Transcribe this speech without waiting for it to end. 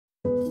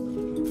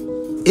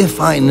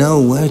If I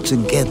know where to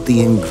get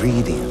the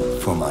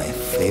ingredient for my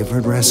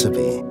favorite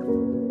recipe.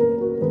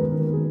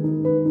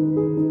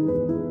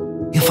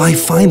 If I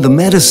find the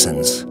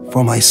medicines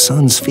for my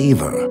son's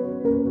fever.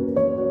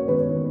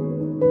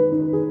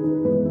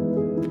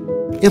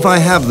 If I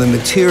have the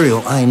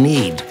material I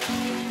need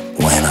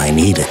when I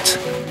need it.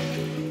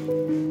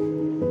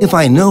 If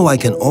I know I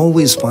can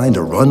always find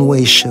a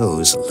runway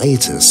show's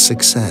latest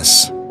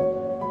success.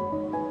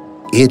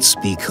 It's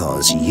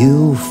because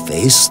you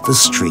face the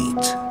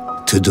street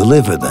to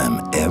deliver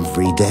them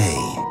every day.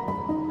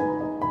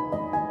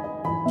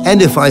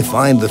 And if I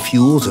find the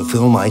fuel to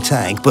fill my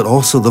tank, but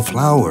also the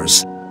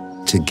flowers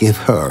to give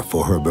her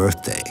for her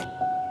birthday.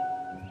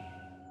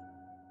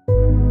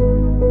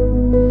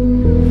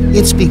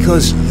 It's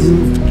because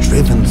you've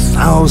driven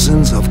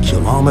thousands of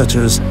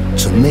kilometers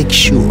to make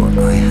sure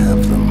I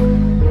have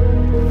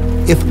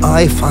them. If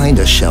I find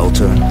a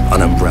shelter,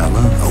 an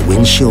umbrella, a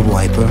windshield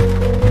wiper,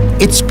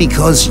 it's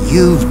because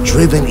you've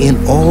driven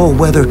in all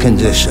weather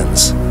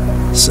conditions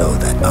so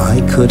that I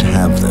could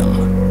have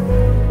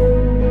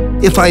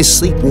them. If I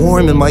sleep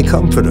warm in my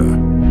comforter,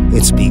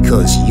 it's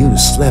because you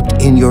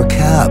slept in your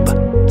cab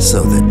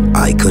so that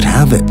I could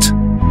have it.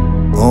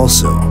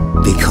 Also,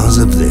 because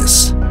of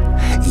this,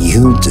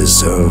 you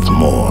deserve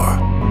more.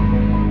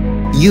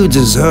 You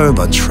deserve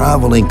a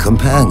traveling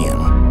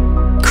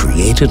companion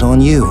created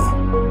on you.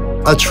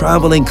 A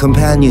traveling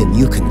companion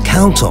you can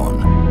count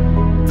on,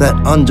 that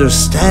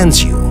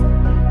understands you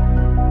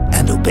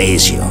and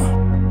obeys you.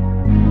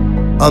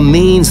 A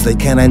means that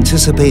can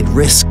anticipate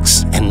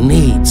risks and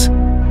needs,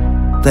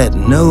 that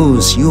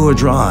knows your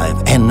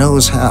drive and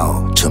knows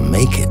how to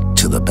make it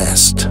to the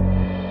best.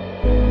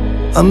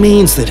 A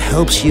means that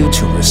helps you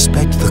to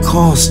respect the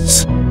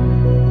costs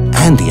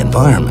and the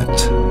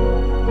environment.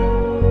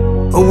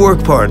 A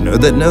work partner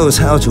that knows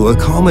how to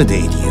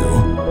accommodate you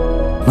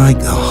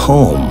like a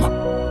home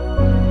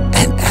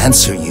and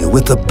answer you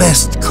with the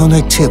best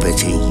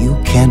connectivity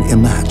you can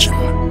imagine.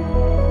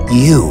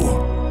 You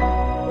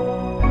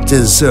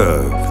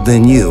deserve the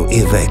new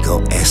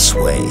IVECO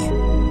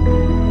S-WAY.